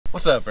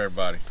What's up,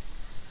 everybody?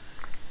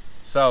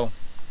 So,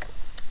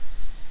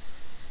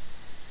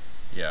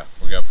 yeah,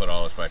 we gotta put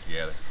all this back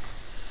together.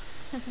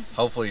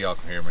 Hopefully y'all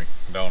can hear me.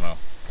 Don't know.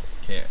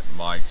 Can't.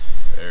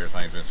 Mics,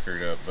 everything's been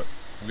screwed up, but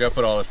we gotta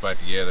put all this back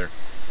together.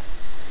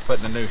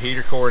 Putting a new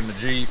heater cord in the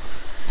Jeep,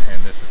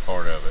 and this is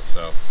part of it.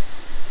 So,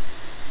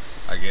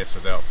 I guess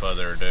without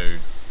further ado,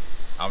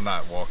 I'm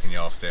not walking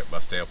y'all step by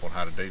step on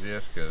how to do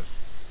this because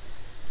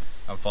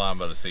I'm flying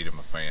by the seat of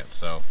my pants.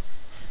 So,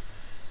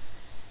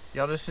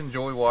 y'all just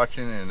enjoy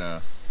watching,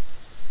 and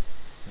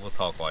we'll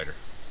talk later.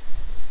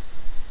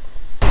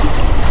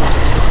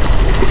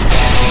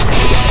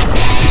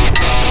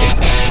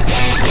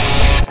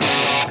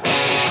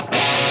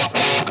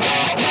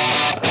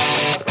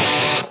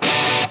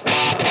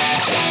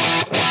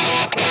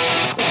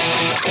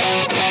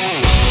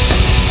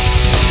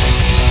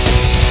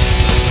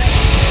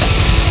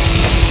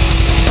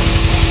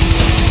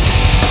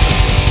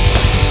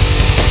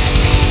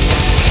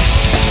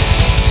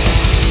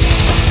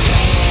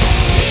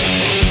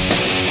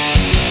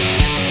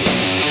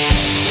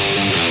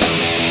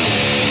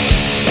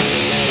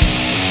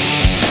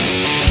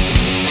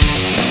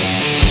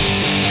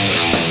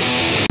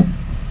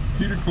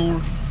 Heater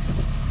cord.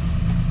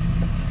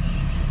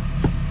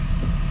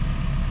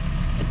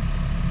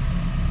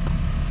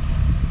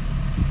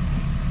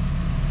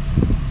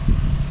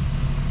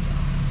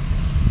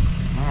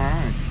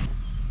 Alright.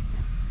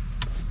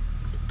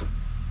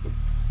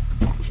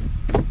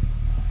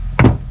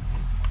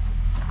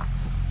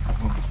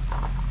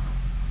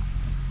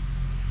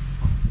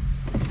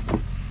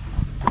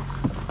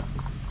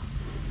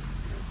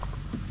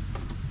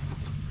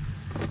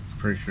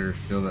 Pretty sure it's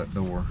still that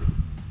door.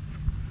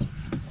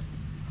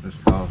 This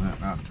causing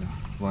it not to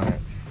latch,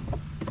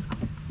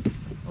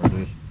 or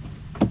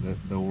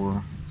that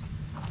door.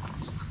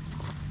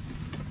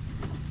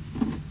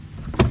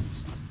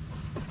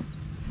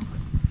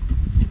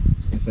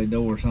 It's a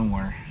door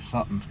somewhere.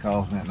 Something's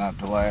causing it not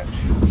to latch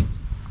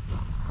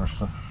or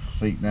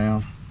seat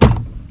down.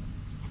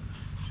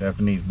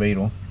 Japanese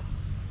beetle.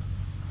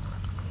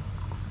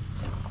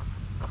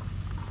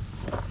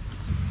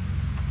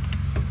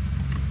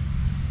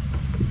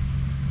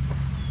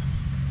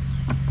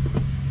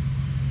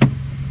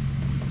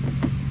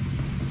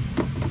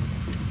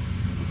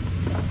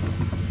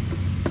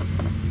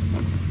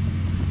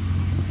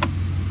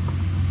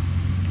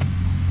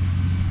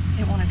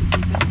 It wanted to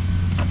keep it.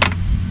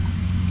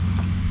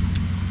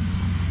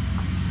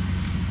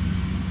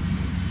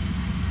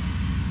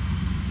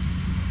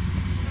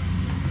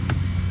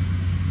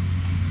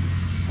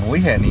 And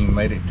we hadn't even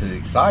made it to the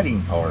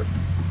exciting part.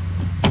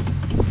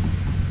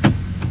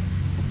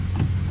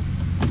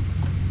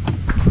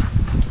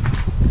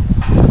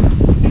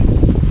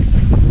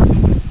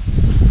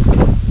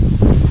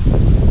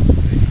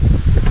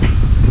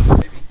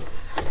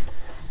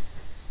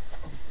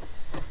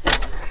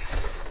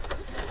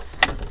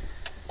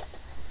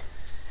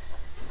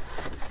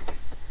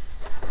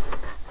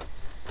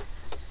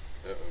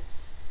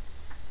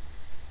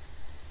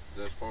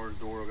 As far as the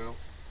door will go?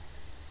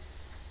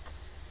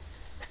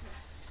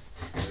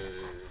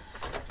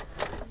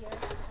 Yes,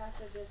 I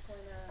said this when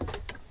you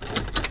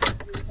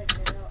were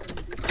taking it out and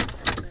you did it.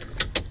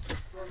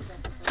 Roll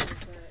something for it,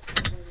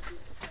 but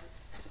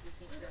you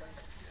can't do it.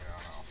 Yeah, I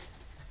know.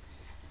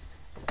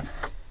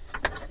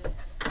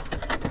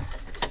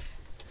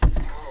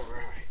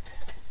 Alright.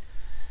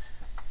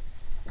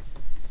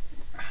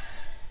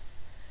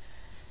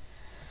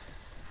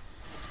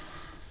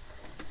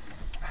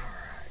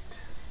 Alright.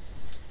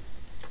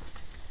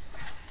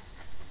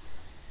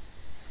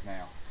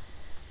 Now.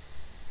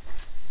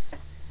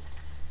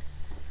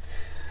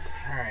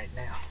 Alright,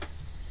 now.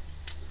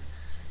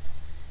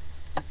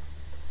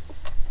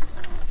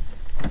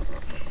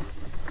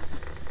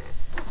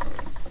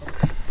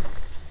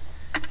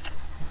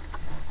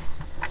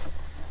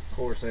 Of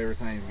course,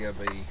 everything's got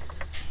to be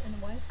In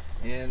the way?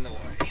 in the way.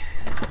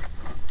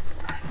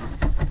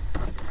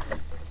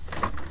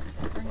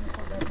 Bring the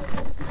cord back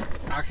with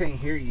it. I can't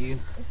hear you.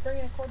 It's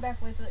bringing the cord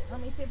back with it.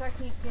 Let me see if I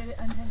can't get it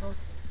untangled.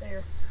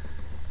 There.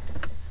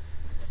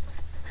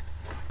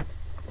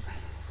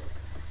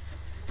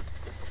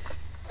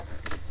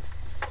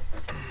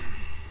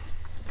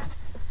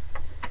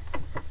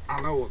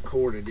 I know what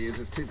cord it is.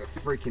 It's to the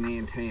freaking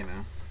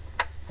antenna.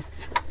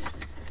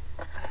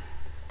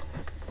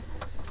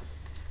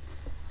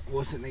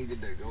 What's it need to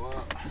do? Go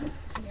up?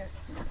 Yeah.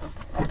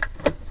 You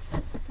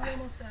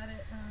almost got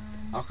it.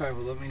 Okay,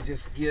 well let me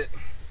just get...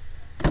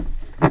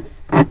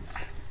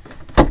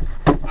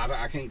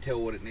 I can't tell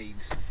what it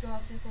needs. Go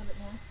up just a little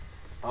bit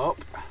more. Up.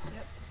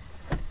 Yep.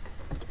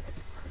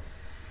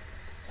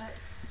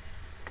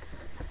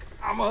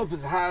 I'm up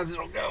as high as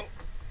it'll go.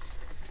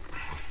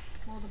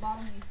 Well, the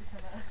bottom needs to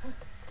come up.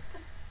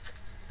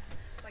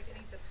 Like it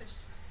needs to push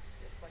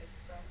this way,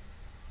 so.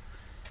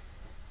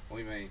 What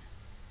do you mean?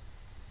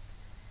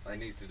 It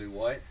needs to do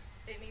what?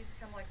 It needs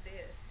to come like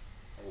this.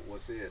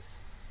 What's this?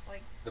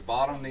 Like The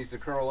bottom needs to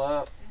curl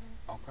up?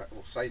 Mhm. Okay,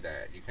 well say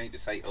that. You can't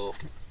just say up.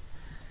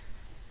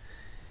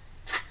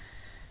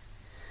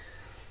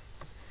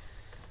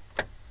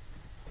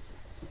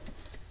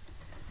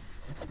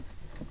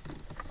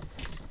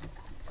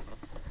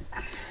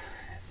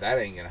 That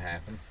ain't gonna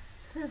happen.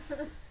 I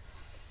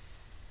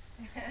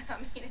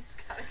mean, it's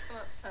gotta come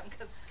up some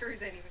because the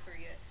screws ain't even through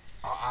yet.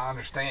 I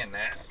understand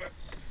that, but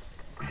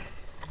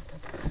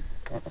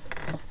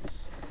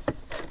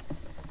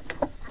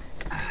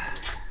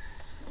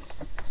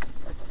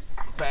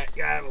fat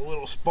guy in a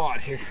little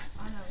spot here.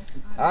 I know.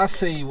 I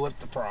see what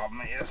the problem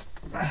is.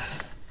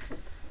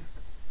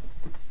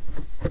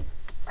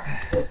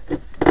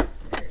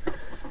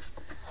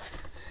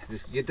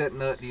 Just get that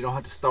nut. You don't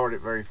have to start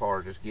it very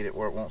far. Just get it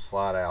where it won't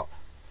slide out.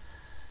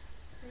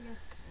 There you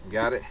go.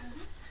 Got it?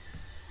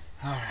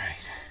 Mm-hmm. All right.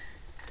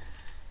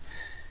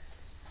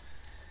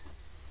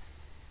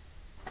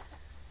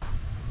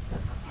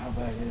 How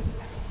bad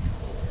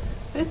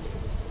is it?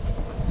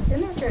 It's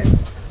not good.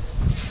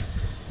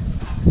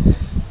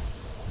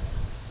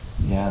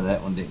 Yeah,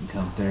 that one didn't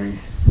come through.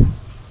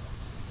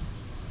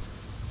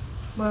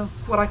 Well,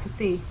 what I could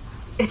see,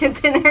 it's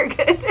in there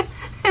good.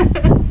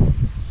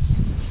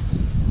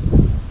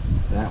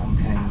 That one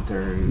came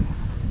through.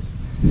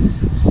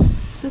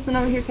 This one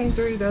over here came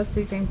through, those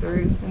two came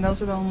through, and those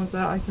are the only ones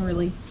that I can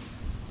really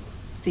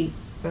see.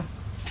 So.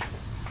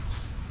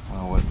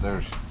 Oh, what?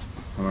 There's,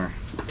 come here.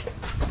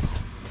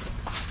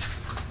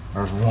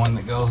 There's one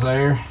that goes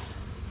there,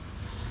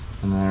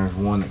 and then there's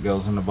one that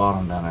goes in the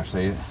bottom down there.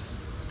 See it?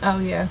 Oh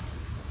yeah.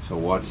 So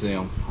watch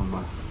them. I'm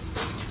gonna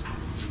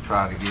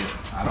try to get.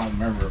 I don't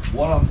remember.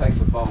 One of them takes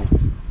a bolt.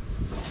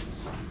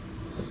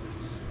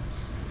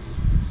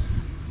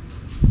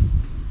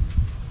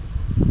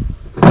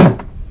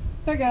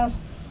 There it goes.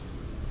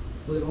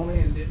 Slid on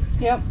in, didn't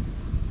it? Yep.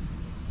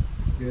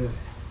 Good.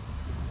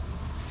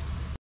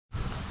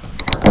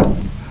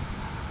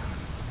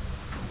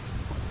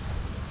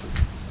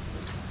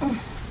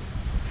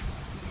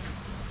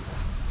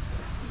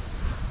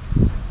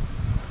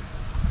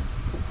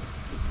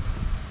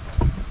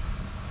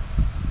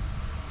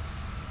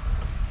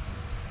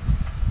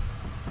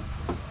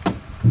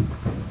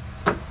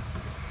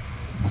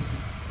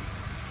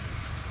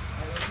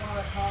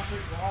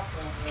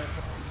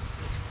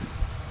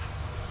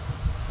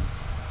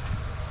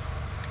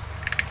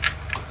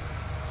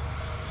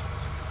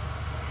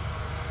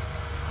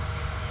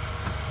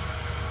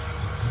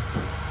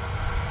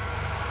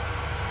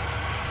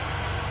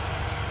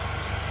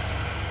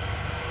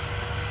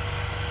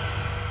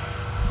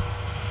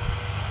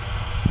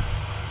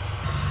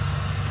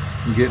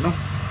 You getting them?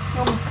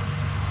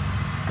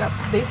 Got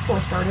these four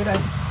started.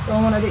 The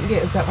only one I didn't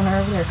get is that one right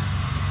over there.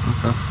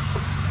 Okay.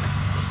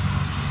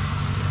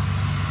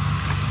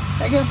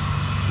 There you go.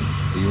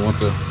 Do you want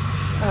the?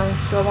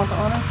 Do I want the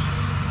honor?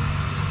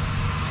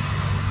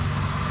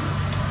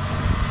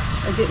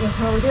 Or getting this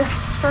one over here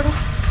started?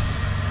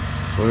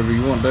 Whatever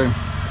you want to do.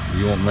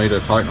 You want me to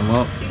tighten them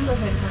up? You can go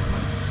ahead and turn them.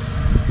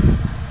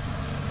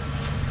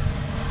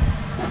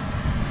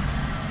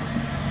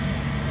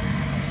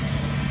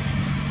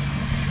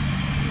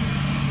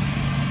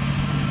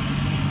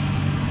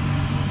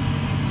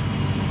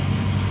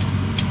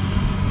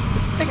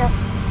 There you go.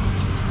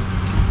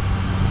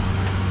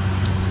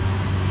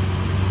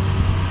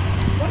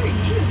 What are you?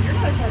 You're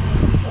not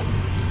attaching people.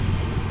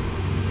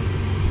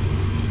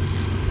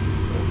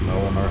 No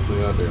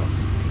unearthly idea.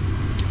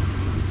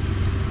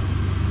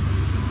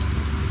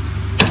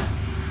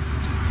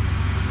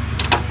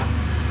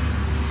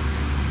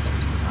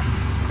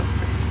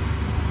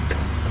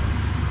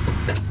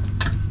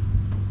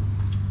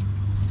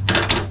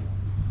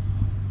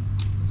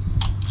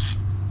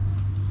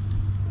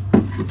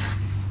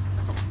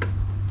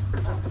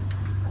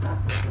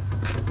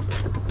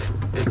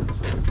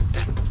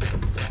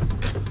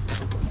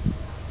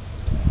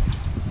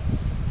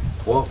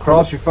 Well,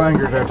 cross your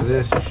fingers after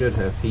this, you should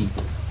have heat.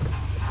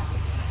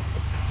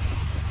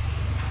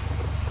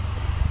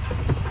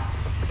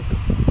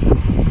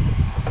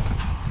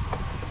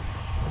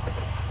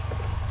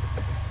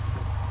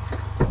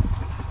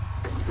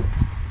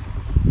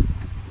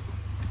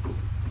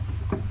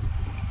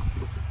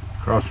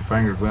 Cross your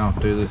fingers, we don't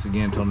have to do this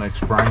again until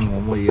next spring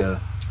when we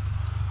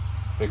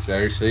fix the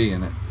AC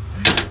in it.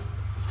 That's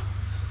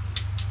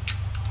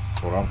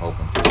what I'm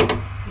hoping for.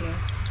 Yeah.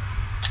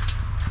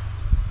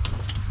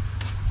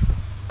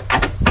 I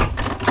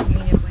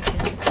mean, if we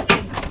can.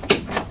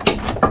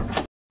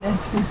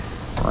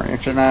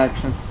 Wrench in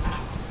action.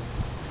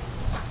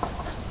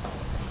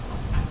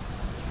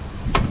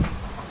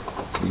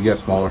 You got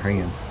smaller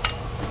hands.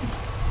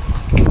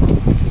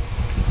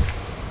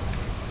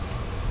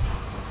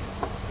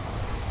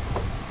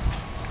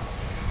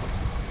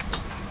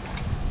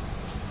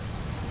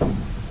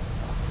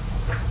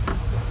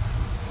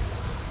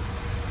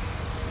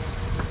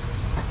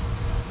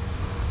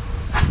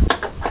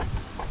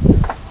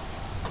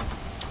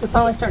 It's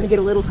finally starting to get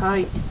a little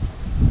tight.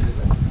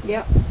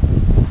 Yep.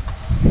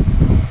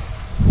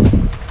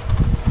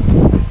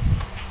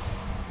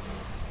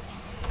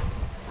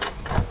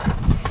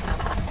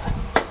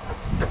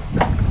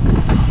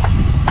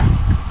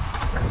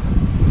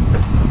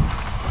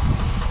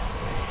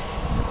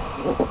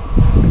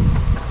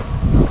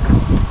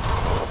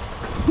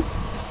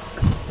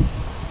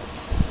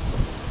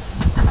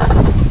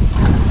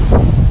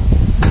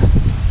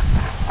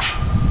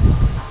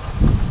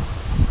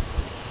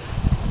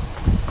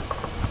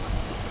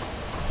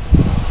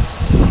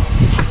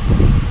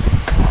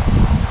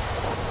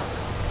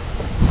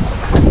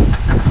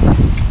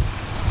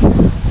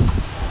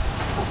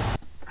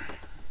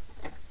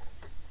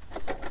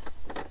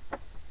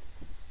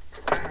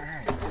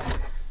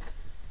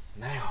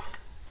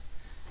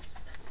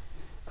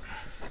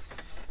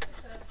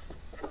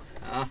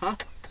 Uh-huh.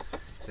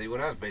 See what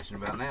I was bitching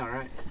about now,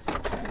 right? I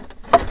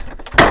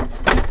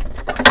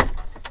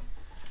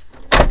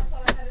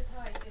thought I had it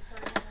tight. It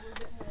turned on a little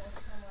bit more.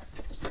 So I'm like,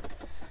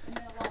 and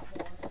then a lot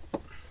more.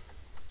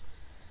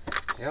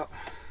 Yep.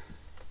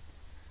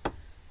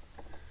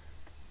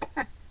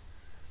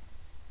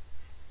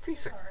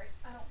 Piece of, Alright,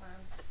 I don't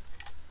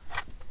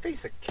mind.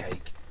 piece of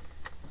cake.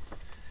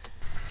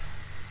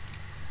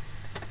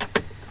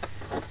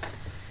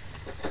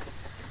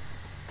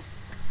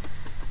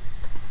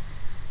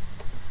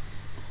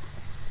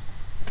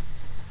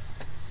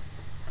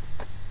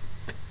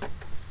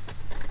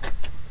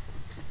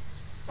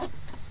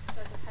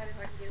 That's a pat if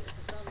I can get it with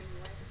the thumb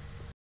anyway.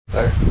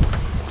 There.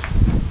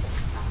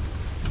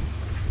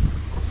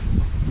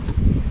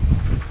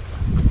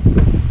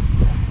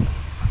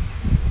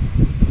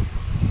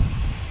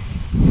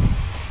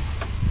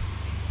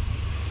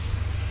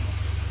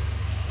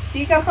 Do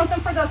you got something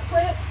for those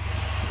clips?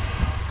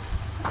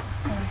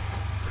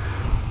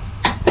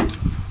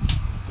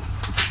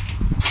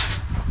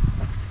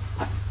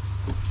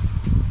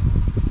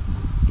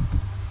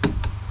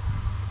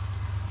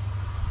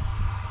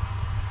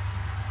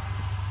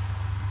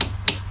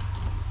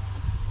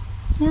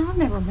 No, I've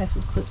never messed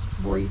with clips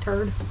before, you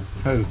turd.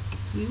 Who?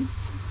 You?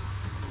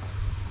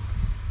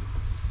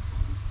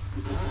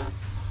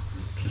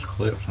 Just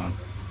clips, huh?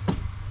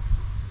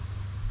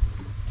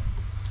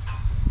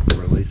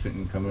 Release it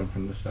and come in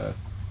from this side.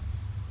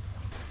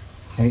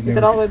 Is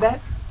it all the way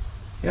back?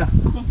 Yeah.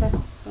 Okay.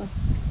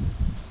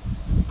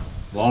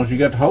 As long as you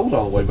got the holes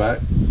all the way back.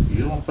 You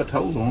don't want to put the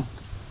holes on.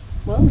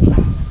 Well, we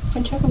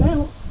can check them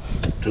out.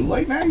 Too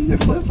late now, you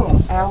got clips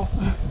on. Ow.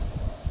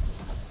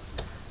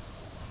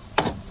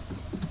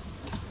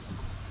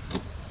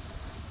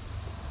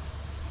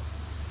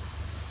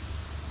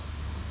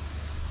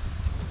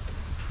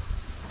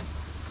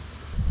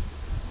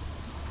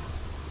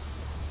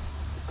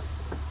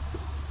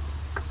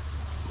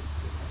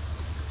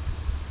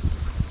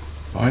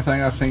 Only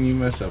thing I've seen you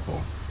mess up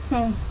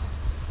on.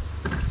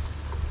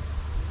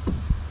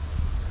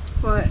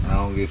 What? I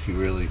don't guess you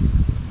really.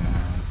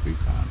 It'll be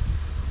fine.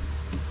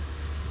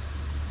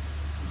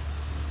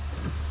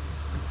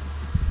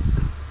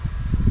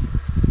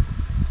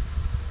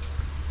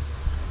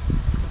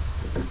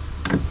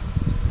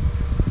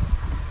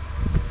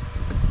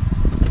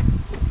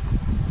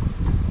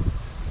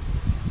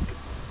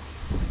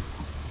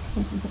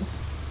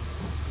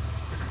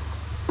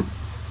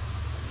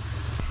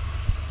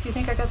 Do you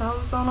think I got the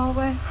hoses on all the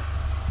way?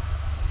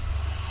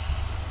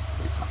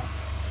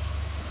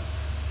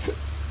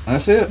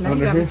 That's it. Now you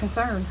Under got me here.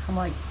 concerned. I'm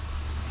like,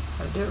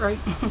 gotta do it right.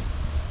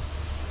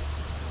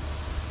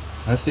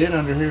 That's it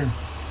under here.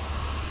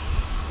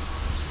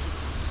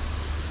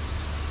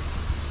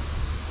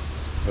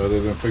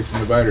 Other than fixing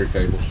the battery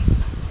cables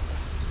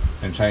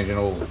and changing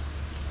oil.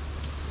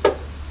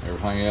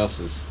 Everything else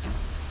is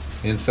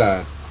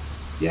inside.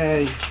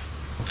 Yay.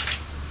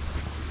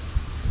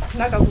 I'm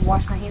not gonna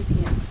wash my hands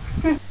again.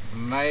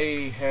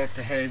 May have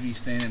to have you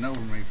standing over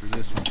me for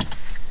this one.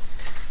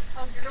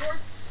 Hold your door.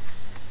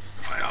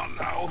 Well,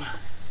 no.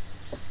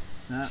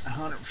 Not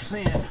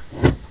 100%.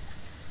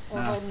 Or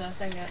No. holding that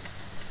thing up.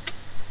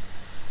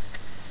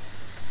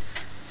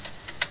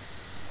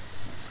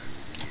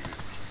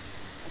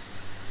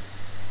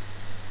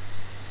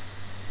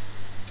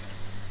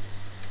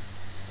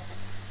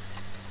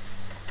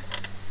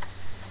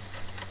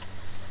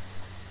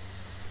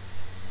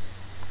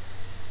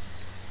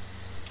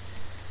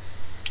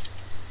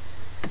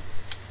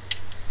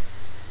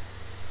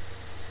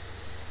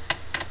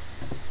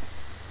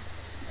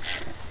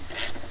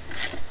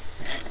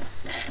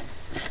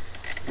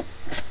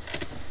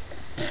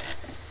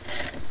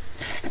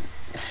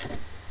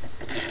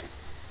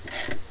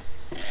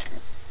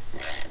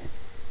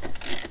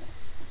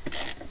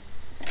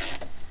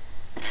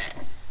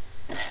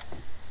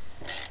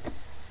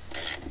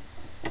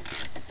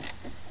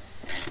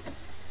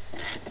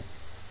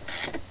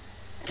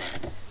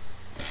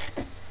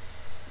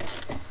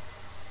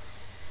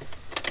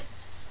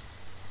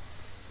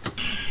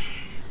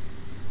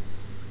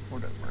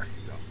 Where'd that marker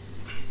go?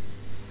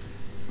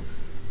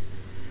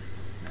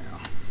 Now,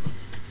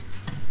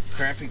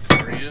 crappy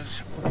part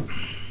is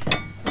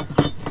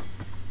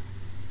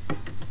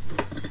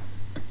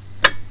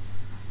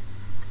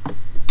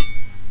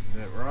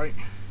that right?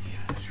 Yeah,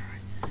 that's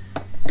right.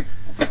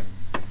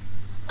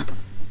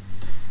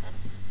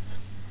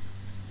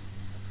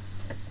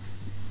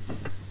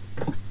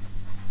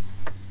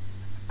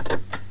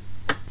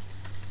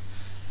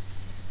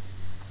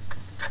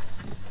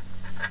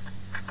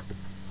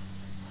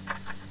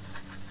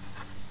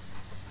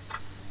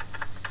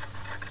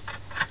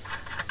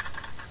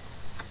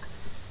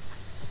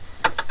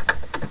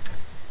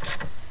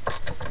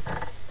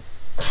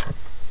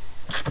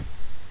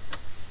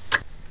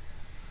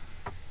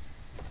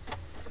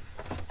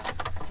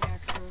 Yeah,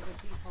 'cause there was a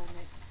piece holding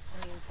it on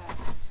the inside.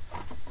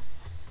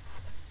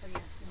 So yeah,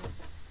 you missed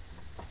it.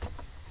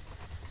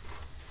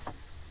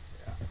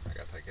 Yeah, I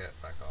gotta take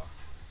that back off.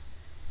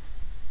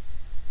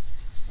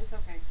 It's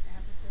okay. It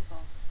happens to us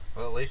all.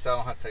 Well, at least I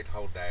don't have to take the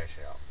whole dash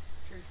out.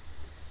 True.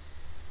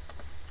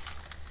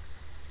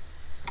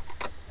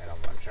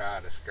 try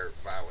to skirt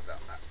by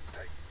without not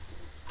taking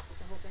The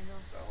whole thing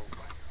off. the whole thing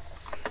off.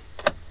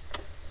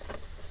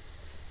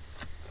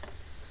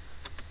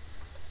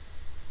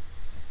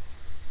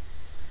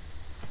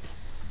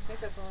 I think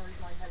that's the only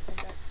reason why you had to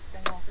take that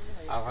thing off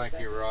anyway. I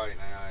think you're right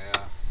now,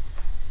 yeah.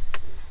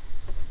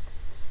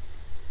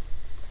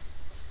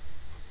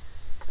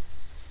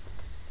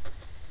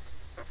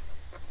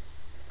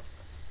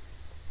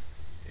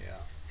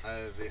 Yeah, that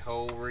is the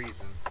whole reason.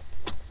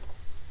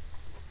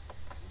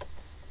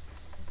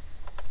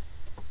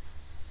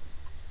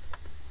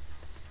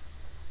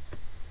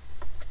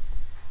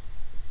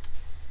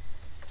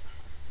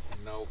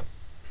 Nope.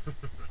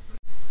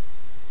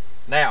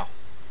 Now,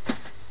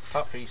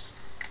 top piece.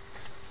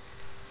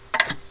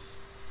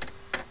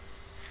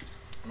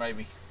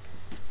 Maybe.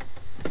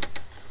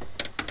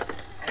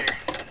 Here.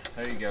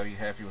 There you go. You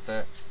happy with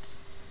that?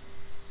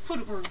 Put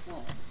it where it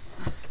belongs.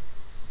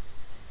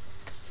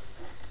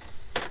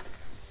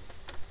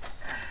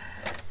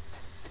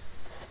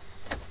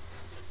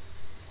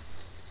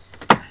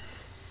 I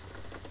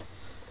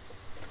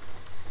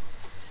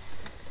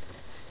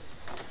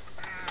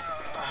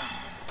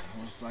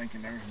was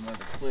thinking there's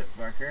another clip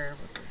back there,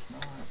 but there's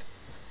not.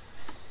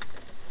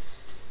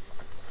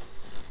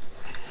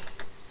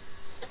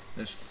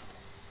 This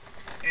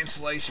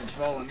insulation's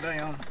falling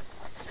down.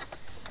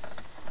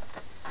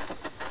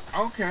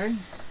 Okay.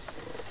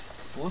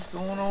 What's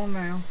going on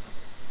now?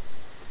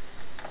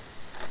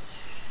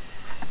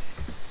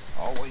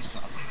 Always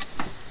something.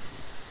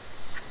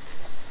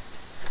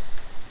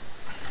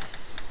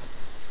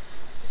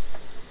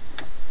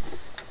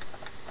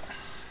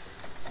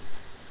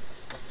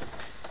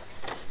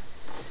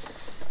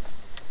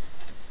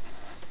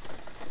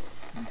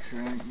 Make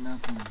sure ain't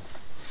nothing.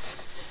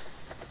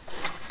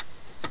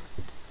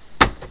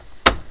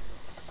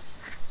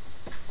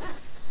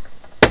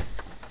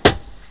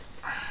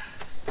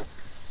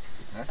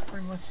 That's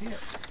pretty much it.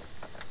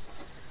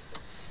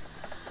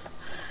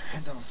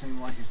 It don't seem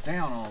like it's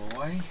down all the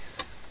way.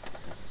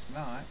 It's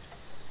not. I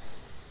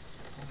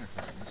wonder if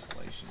that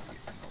insulation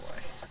gets in the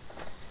way.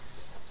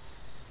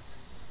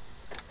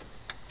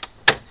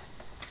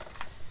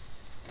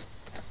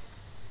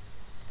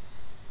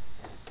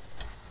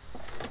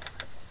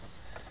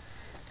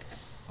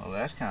 Well,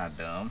 that's kind of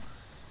dumb.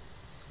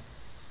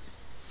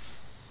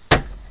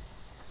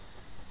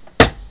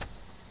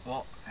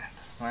 Well,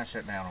 smash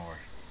that down over.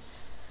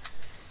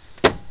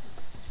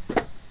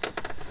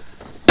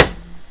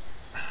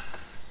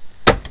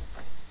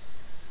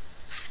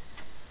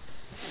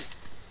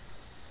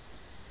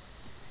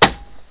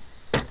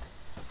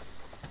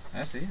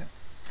 That's it.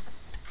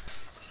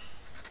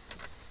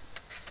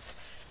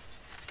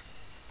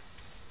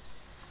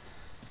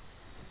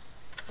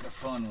 The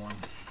fun one.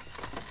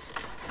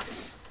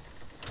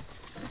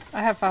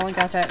 I have finally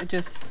got that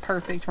just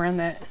perfect around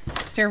that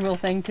steering wheel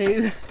thing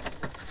too.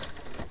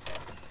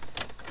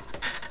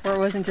 Where it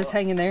wasn't just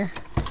hanging there.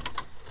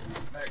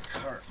 That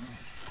curtain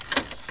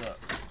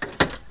sucks.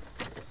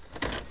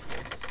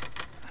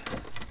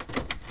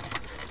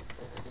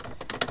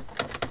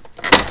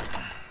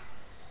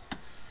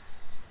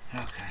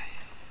 Okay.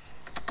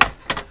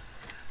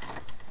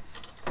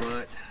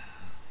 But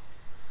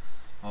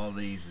all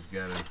these has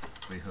got to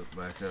be hooked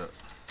back up.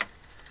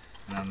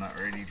 And I'm not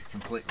ready to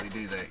completely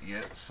do that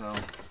yet, so.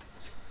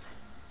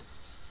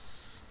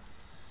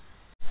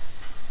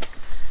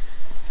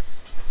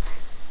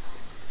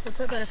 What's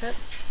that benefit?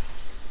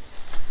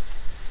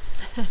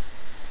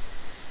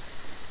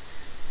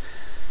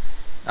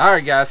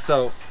 Alright guys,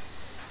 so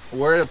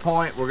we're at a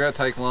point we're going to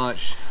take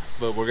lunch,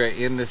 but we're going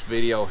to end this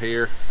video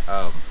here.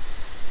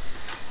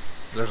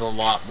 There's a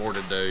lot more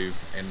to do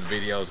and the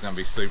video is going to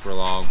be super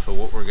long, so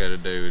what we're going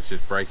to do is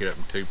just break it up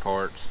in two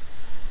parts.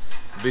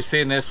 We'll be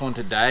seeing this one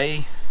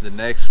today, the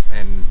next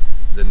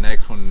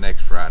one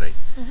next Friday.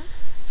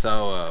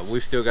 So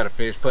we've still got to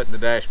finish putting the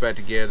dash back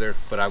together,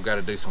 but I've got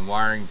to do some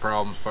wiring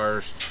problems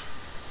first.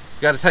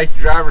 Got to take the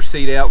driver's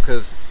seat out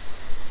because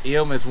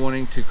Em is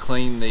wanting to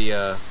clean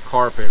the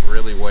carpet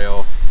really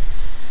well.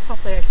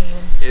 Hopefully I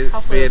can.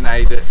 It's been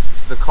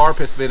the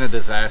carpet's been a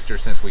disaster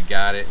since we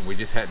got it, and we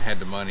just hadn't had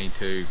the money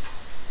to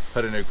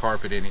put a new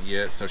carpet in it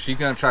yet. So she's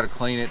gonna try to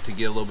clean it to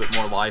get a little bit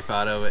more life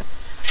out of it.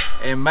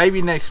 And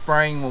maybe next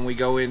spring when we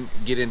go in,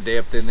 get in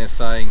depth in this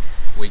thing,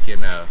 we can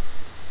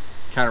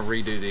kind of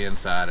redo the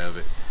inside of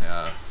it.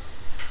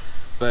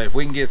 But if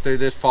we can get through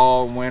this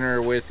fall and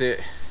winter with it,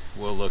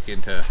 we'll look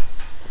into.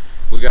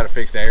 We got to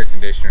fix the air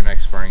conditioner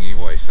next spring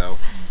anyway. So,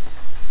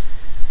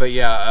 but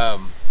yeah.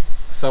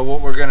 So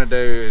what we're gonna do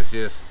is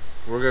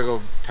we're gonna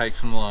go take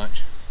some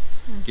lunch,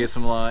 get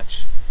some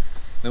lunch,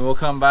 then we'll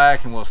come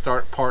back and we'll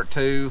start part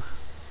 2.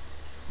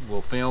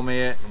 We'll film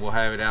it and we'll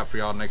have it out for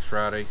y'all next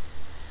Friday.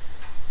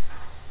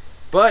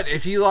 But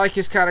if you like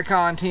this kind of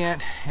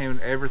content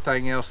and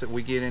everything else that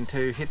we get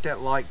into, hit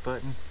that like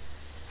button,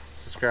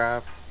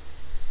 subscribe,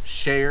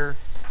 share,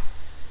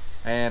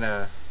 and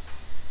I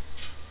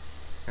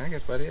think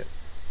that's about it.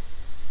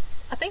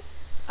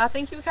 I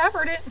think you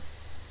covered it.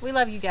 We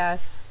love you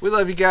guys. We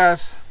love you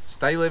guys.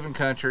 Stay living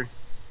country.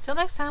 Till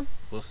next time.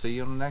 We'll see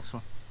you on the next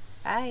one.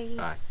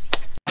 Bye.